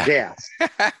Yeah. gas.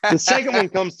 The second one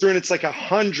comes through and it's like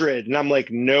 100, and I'm like,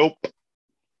 nope.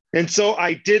 And so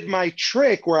I did my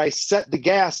trick where I set the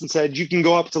gas and said you can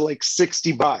go up to like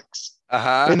 $60.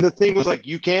 Uh-huh. And the thing was like,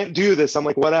 you can't do this. I'm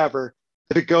like, whatever.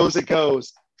 If it goes, it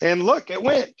goes. And look, it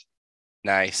went.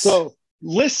 Nice. So,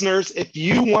 listeners, if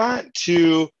you want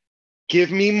to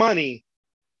give me money,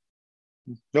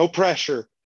 no pressure,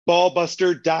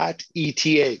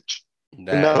 ballbuster.eth. And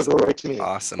that'll go right to me.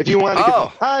 Awesome. If you want to give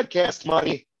the podcast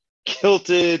money,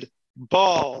 Kilted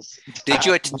Balls. Did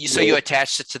you so you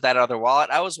attached it to that other wallet?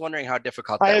 I was wondering how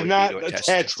difficult I that have would not be to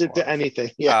attached it to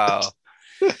anything yet. Oh.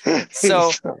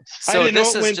 So I didn't know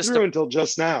this it is went just through a until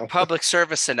just now. public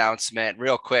service announcement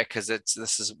real quick because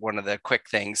this is one of the quick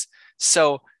things.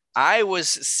 So I was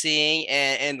seeing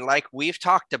and like we've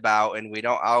talked about, and we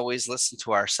don't always listen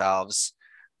to ourselves,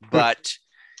 but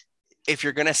if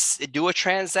you're going to do a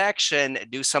transaction,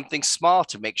 do something small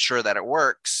to make sure that it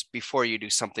works before you do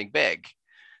something big.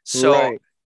 So Right.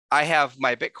 I have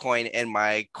my Bitcoin in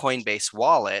my Coinbase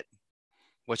wallet,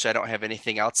 which I don't have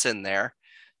anything else in there.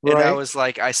 And I was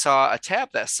like, I saw a tab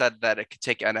that said that it could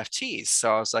take NFTs.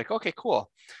 So I was like, okay,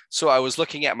 cool. So I was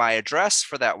looking at my address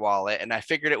for that wallet, and I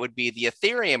figured it would be the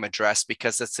Ethereum address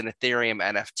because it's an Ethereum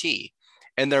NFT.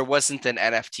 And there wasn't an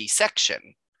NFT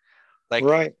section. Like,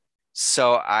 right.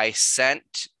 So I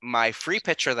sent my free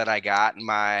picture that I got,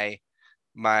 my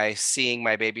seeing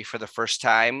my baby for the first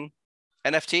time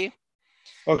NFT.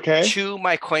 Okay. to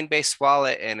my Coinbase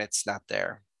wallet and it's not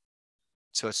there.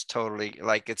 So it's totally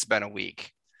like it's been a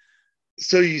week.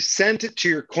 So you sent it to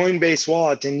your Coinbase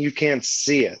wallet and you can't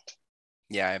see it.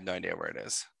 Yeah, I have no idea where it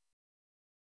is.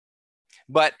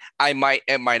 But it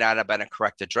might not have been a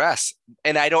correct address.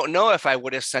 And I don't know if I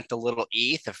would have sent the little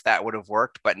ETH if that would have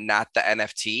worked, but not the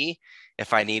NFT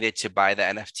if I needed to buy the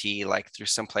NFT like through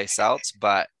someplace else.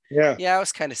 But Yeah. yeah, I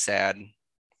was kind of sad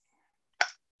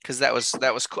because that was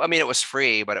cool. I mean, it was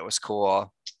free, but it was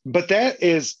cool. But that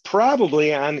is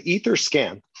probably on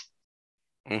Etherscan.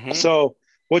 Mm-hmm. So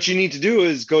what you need to do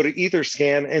is go to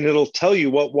Etherscan and it'll tell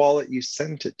you what wallet you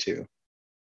sent it to.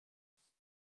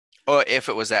 Or if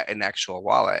it was at an actual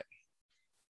wallet.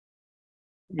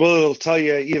 Well, it'll tell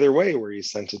you either way where you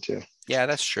sent it to. Yeah,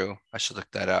 that's true. I should look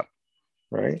that up.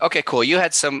 Right. Okay, cool. You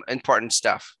had some important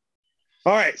stuff.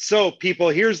 All right. So, people,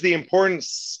 here's the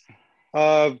importance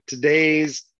of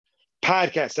today's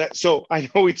podcast. So, I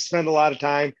know we've spent a lot of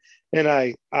time, and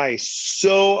I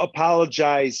so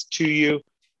apologize to you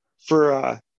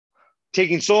for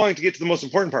taking so long to get to the most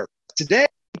important part. Today,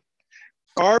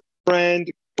 our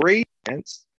friend Grace,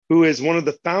 who is one of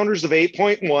the founders of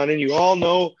 8.1, and you all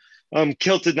know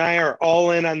Kilted and I are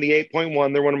all in on the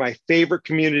 8.1. They're one of my favorite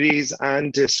communities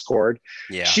on Discord.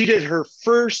 Yeah. She did her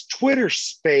first Twitter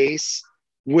space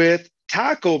with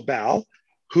Tacobelle,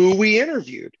 who we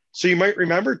interviewed. So you might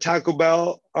remember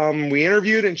Tacobelle, we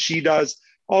interviewed, and she does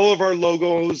all of our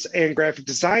logos and graphic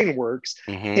design works.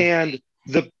 Mm-hmm. And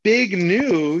the big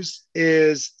news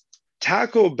is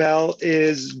Tacobelle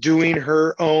is doing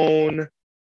her own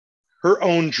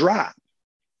drop.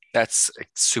 That's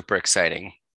super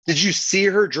exciting. Did you see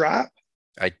her drop?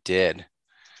 I did.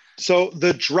 So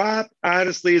the drop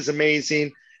honestly is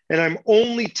amazing. And I'm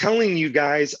only telling you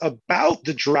guys about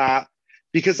the drop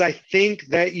because I think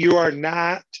that you are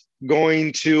not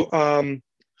going to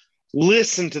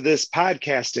listen to this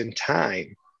podcast in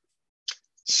time.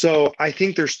 So I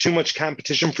think there's too much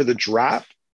competition for the drop.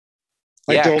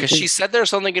 Yeah, because she said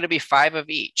there's only going to be 5 of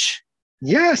each.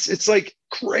 Yes, it's like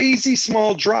crazy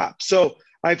small drop. So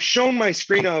I've shown my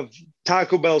screen of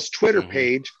Tacobelle's Twitter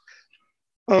page.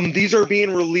 These are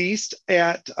being released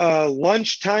at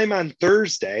lunchtime on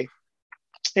Thursday.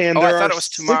 And I there thought are it was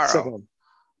tomorrow. 6 of them.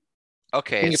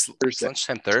 Okay, it's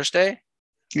lunchtime Thursday?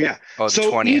 Yeah. Oh, the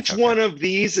so 20th. Each one of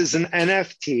these is an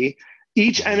NFT.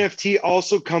 Each NFT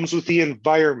also comes with the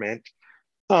environment.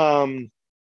 And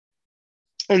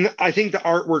I think the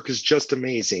artwork is just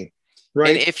amazing.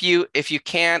 Right. And if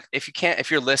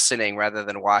you're listening rather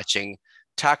than watching,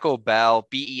 Tacobelle,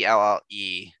 Belle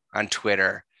on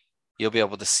Twitter, you'll be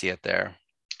able to see it there.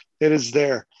 It is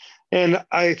there. And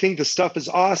I think the stuff is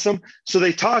awesome. So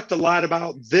they talked a lot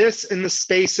about this in the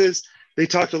spaces. They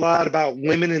talked a lot about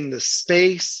women in the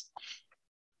space.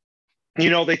 You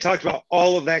know, they talked about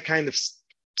all of that kind of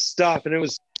stuff. And it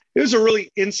was a really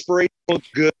inspirational,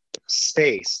 good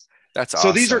space. That's awesome.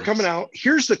 So these are coming out.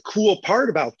 Here's the cool part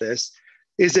about this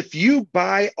is if you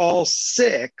buy all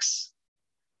 6,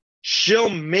 she'll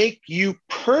make you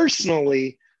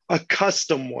personally a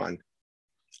custom one.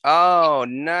 Oh,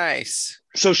 nice.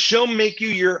 So she'll make you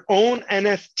your own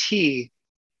NFT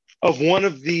of one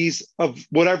of these, of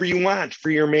whatever you want for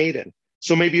your maiden.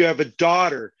 So maybe you have a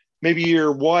daughter, maybe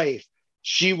your wife.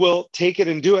 She will take it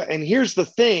and do it. And here's the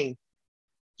thing.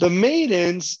 The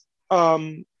maidens,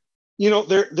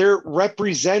 they're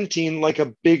representing like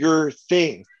a bigger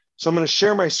thing. So I'm going to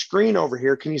share my screen over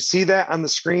here. Can you see that on the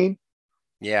screen?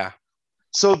 Yeah.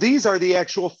 So these are the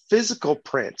actual physical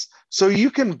prints. So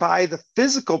you can buy the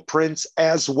physical prints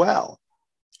as well.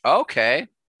 Okay.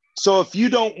 So if you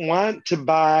don't want to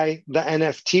buy the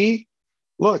NFT,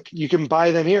 look, you can buy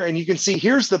them here. And you can see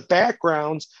here's the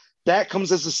backgrounds. That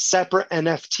comes as a separate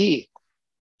NFT.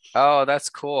 Oh, that's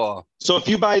cool. So if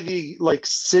you buy the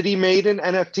City Maiden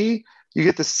NFT, you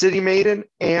get the City Maiden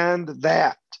and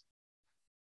that.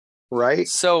 Right?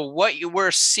 So what you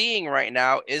were seeing right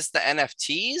now is the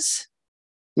NFTs?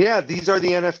 Yeah, these are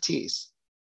the NFTs.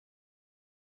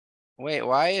 Wait,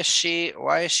 why is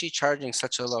she charging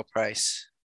such a low price?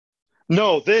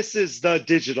 No, this is the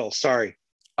digital, sorry.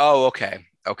 Oh, okay.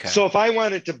 Okay. So if I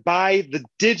wanted to buy the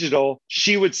digital,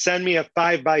 she would send me a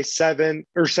 5x7,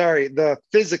 the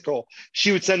physical.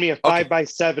 She would send me a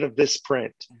 5x7 of this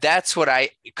print. That's what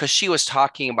because she was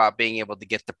talking about being able to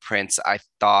get the prints. I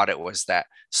thought it was that.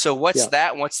 So what's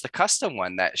that? What's the custom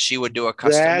one that she would do a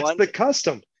custom one? That's the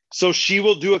custom. So she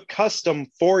will do a custom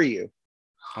for you.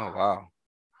 Oh, wow.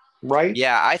 Right?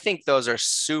 Yeah, I think those are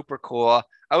super cool.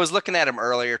 I was looking at them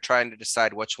earlier, trying to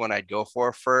decide which one I'd go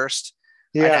for first.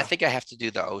 Yeah. I think I have to do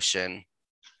the ocean.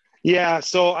 Yeah,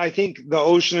 so I think the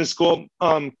ocean is cool.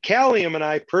 Callium and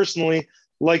I personally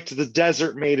liked the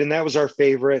Desert Maiden. That was our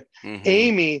favorite. Mm-hmm.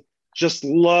 Amy just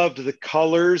loved the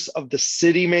colors of the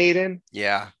City Maiden.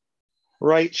 Yeah.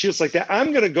 Right. She was like that.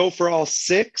 I'm going to go for all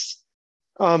 6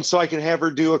 so I can have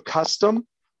her do a custom.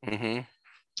 Mm-hmm.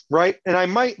 Right. And I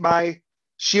might buy,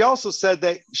 she also said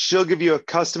that she'll give you a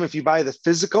custom if you buy the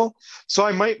physical. So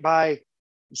I might buy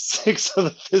 6 of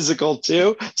the physical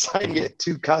too, so I can get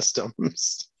 2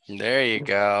 customs. There you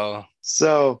go.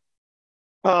 So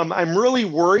I'm really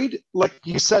worried. Like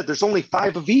you said, there's only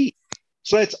 5 of each.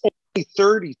 So that's only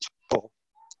 30 total.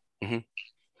 Mm-hmm.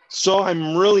 So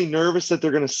I'm really nervous that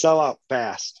they're going to sell out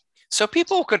fast. So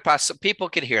people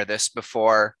could hear this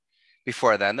before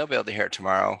then. They'll be able to hear it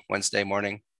tomorrow, Wednesday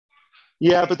morning.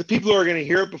 Yeah, but the people who are going to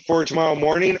hear it before tomorrow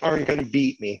morning aren't going to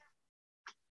beat me.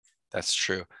 That's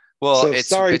true. Well,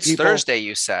 So it's people. Thursday,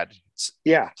 you said.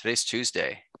 Yeah. Today's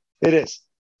Tuesday. It is.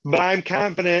 But I'm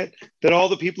confident that all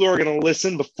the people who are going to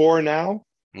listen before now,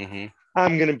 mm-hmm.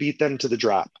 I'm going to beat them to the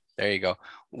drop. There you go.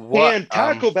 And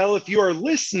Tacobelle, if you are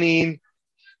listening,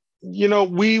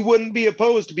 we wouldn't be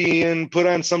opposed to being put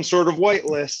on some sort of white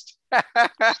list.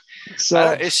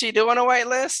 So is she doing a white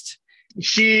list?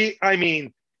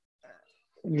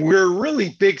 We're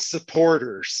really big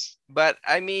supporters. But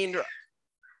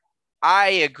I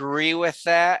agree with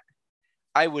that.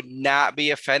 I would not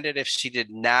be offended if she did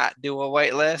not do a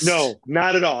white list. No,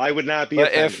 not at all. I would not be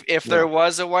offended. But if there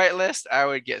was a white list, I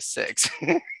would get 6.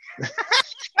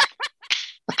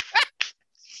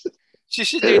 She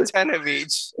should do 10 of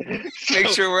each. Make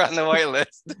sure we're on the white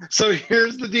list. So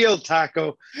here's the deal,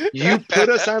 Taco. You put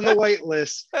us on the white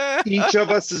list. Each of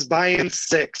us is buying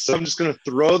 6. So I'm just going to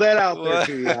throw that out there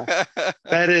to you.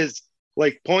 That is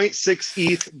like 0.6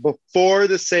 ETH before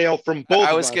the sale from both.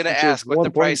 I was going to ask what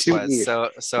the price was.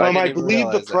 ETH. So I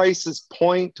believe the price is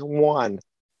 0.1.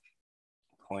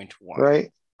 0.1.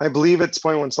 Right? I believe it's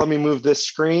 0.1. So let me move this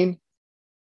screen.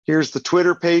 Here's the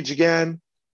Twitter page again.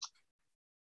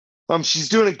 She's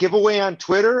doing a giveaway on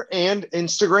Twitter and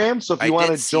Instagram. So if you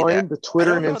want to join the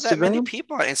Twitter and Instagram. I don't know that many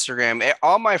people on Instagram.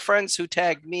 All my friends who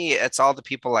tagged me, it's all the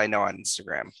people I know on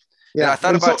Instagram. Yeah, and I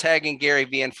thought about tagging Gary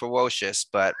V and Ferocious,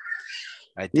 but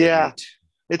I didn't. Yeah,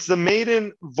 it's the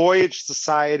Maiden Voyage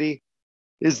Society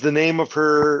is the name of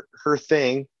her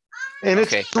thing. And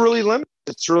it's really limited.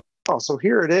 It's really cool. So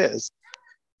here it is.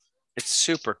 It's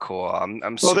super cool.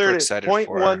 I'm super excited for it.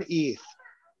 0.1 ETH.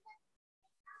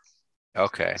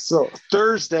 Okay. So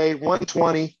Thursday,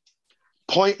 120,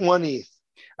 0.1 ETH.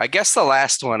 I guess the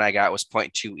last one I got was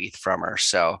 0.2 ETH from her.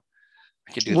 So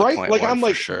I could do the 0.1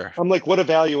 for sure. I'm like, what a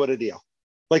value, what a deal.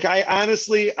 Like I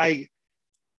honestly,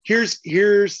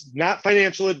 here's not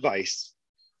financial advice.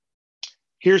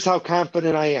 Here's how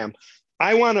confident I am.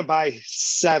 I want to buy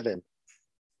 7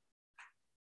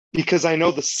 because I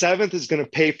know the 7th is going to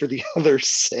pay for the other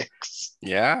 6.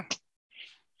 Yeah.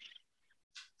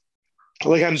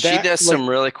 Like she does some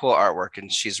really cool artwork,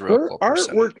 and she's a real cool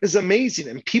person. Artwork is amazing,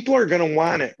 and people are going to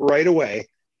want it right away.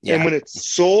 Yeah. And when it's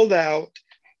sold out,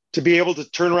 to be able to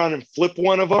turn around and flip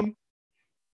one of them,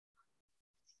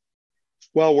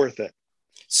 well worth it.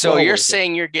 So you're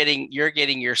saying you're getting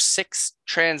your 6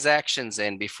 transactions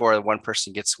in before one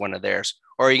person gets one of theirs,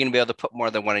 or are you going to be able to put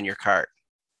more than one in your cart?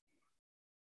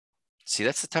 See,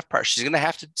 that's the tough part. She's going to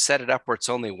have to set it up where it's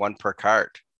only 1 per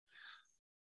cart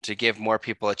to give more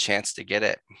people a chance to get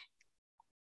it.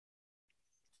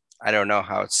 I don't know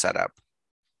how it's set up.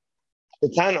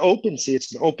 It's on OpenSea.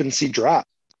 It's an OpenSea drop.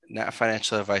 Not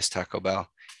financial advice, Tacobelle.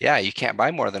 Yeah, you can't buy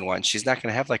more than one. She's not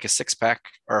going to have like a 6-pack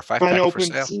or a 5-pack for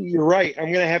sale. You're right.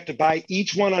 I'm going to have to buy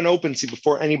each one on OpenSea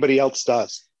before anybody else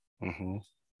does. Mm-hmm.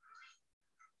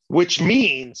 Which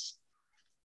means,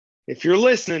 if you're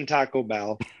listening,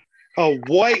 Tacobelle, a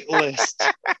white list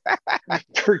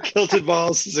for Kilted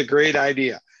Balls is a great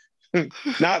idea.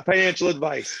 Not financial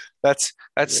advice. That's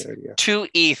 2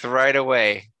 ETH right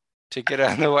away to get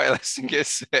on the whitelist and get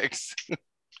 6.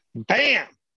 Bam!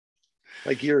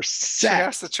 Like you're set. She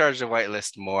has to charge the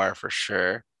whitelist more for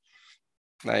sure.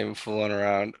 Not even fooling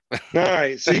around. All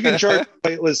right, so you can charge the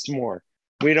whitelist more.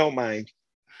 We don't mind.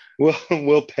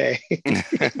 We'll pay.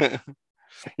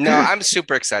 No, I'm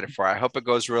super excited for it. I hope it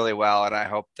goes really well, and I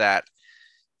hope that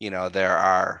there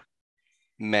are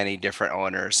many different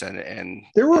owners and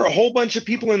there were a whole bunch of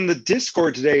people in the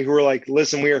Discord today who were like,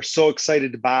 listen, we are so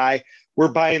excited to buy.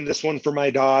 We're buying this one for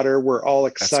my daughter. We're all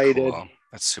excited. That's cool.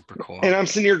 That's super cool. And I'm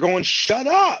sitting here going, shut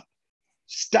up.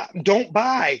 Stop. Don't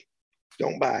buy.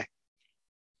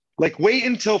 Like wait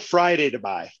until Friday to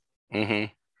buy. Mm-hmm.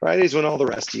 Friday's when all the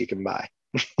rest of you can buy.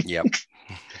 Yep.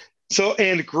 So,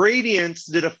 and Gradients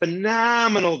did a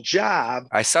phenomenal job.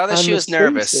 I saw that on she the was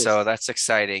nervous, spaces. so that's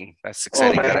exciting. That's Oh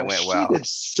exciting my that it gosh, went she well. did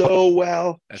so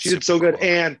well. That's She did super so good. cool.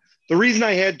 And the reason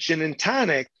I had gin and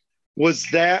tonic was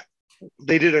that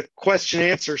they did a question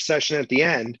answer session at the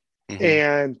end,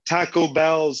 and Taco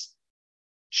Bell's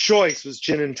choice was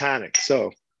gin and tonic.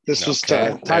 So this was Okay,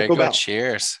 there you Taco go. Bell.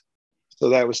 Cheers. So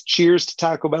that was cheers to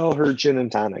Taco Bell, her gin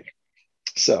and tonic.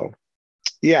 So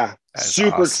yeah, That is super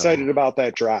awesome. excited about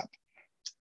that drop.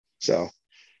 So,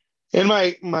 and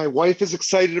my wife is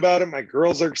excited about it. My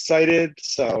girls are excited.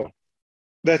 So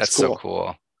that's cool. So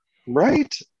cool.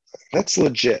 Right? That's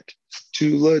legit.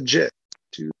 Too legit.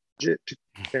 Too legit.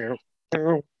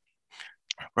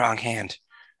 Wrong hand.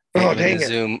 Oh, dang it.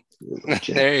 Zoom.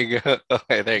 There you go.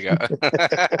 Okay, there you go.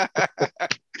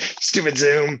 Stupid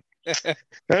Zoom. All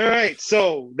right.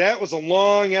 So that was a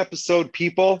long episode,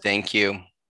 people. Thank you.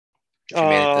 If you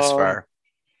made it this far.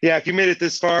 Yeah, if you made it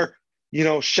this far,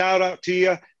 shout out to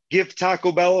you. Give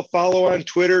Taco Bell a follow on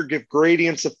Twitter. Give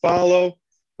Gradients a follow.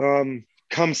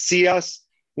 Come see us.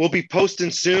 We'll be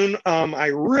posting soon. I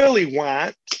really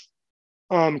want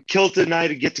Kilta and I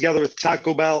to get together with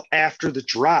Taco Bell after the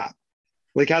drop.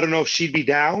 Like, I don't know if she'd be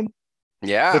down.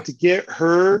 Yeah. But to get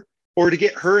her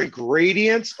in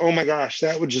Gradients, oh my gosh,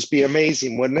 that would just be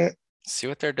amazing, wouldn't it? See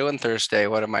what they're doing Thursday.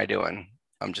 What am I doing?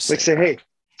 I'm just like say, hey,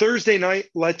 Thursday night,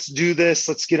 let's do this.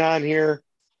 Let's get on here,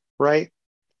 right?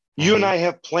 You and I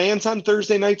have plans on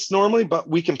Thursday nights normally, but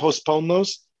we can postpone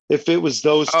those if it was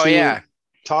those two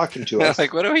talking to us.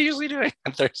 Like, what are we usually doing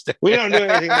on Thursday? We don't do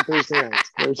anything on Thursday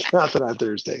nights. There's nothing on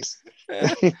Thursdays.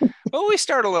 Well, we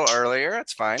start a little earlier.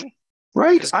 That's fine.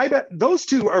 Right. I bet those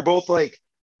two are both like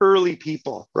early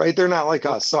people, right? They're not like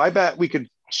us. So I bet we could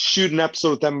shoot an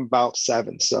episode with them about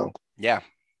 7. So yeah.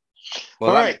 Well,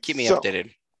 all right. Keep me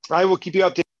updated. I will keep you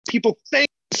updated. People, thank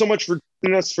you so much for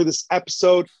joining us for this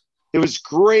episode. It was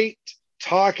great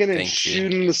talking and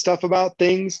shooting the stuff about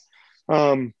things.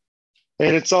 And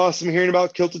it's awesome hearing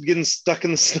about Kilted getting stuck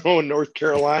in the snow in North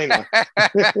Carolina.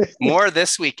 More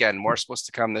this weekend. More supposed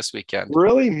to come this weekend.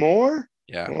 Really? More?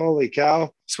 Yeah. Holy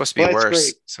cow. It's supposed to be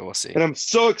worse. Great. So we'll see. And I'm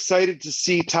so excited to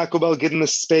see Taco Bell get in the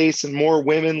space and more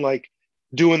women like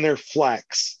doing their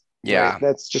flex. Yeah. Right?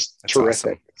 That's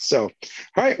terrific. Awesome. So,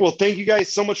 all right. Well, thank you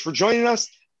guys so much for joining us.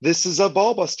 This is a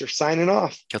Ballbuster signing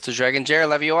off. Kilter Dragon Jared.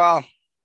 Love you all.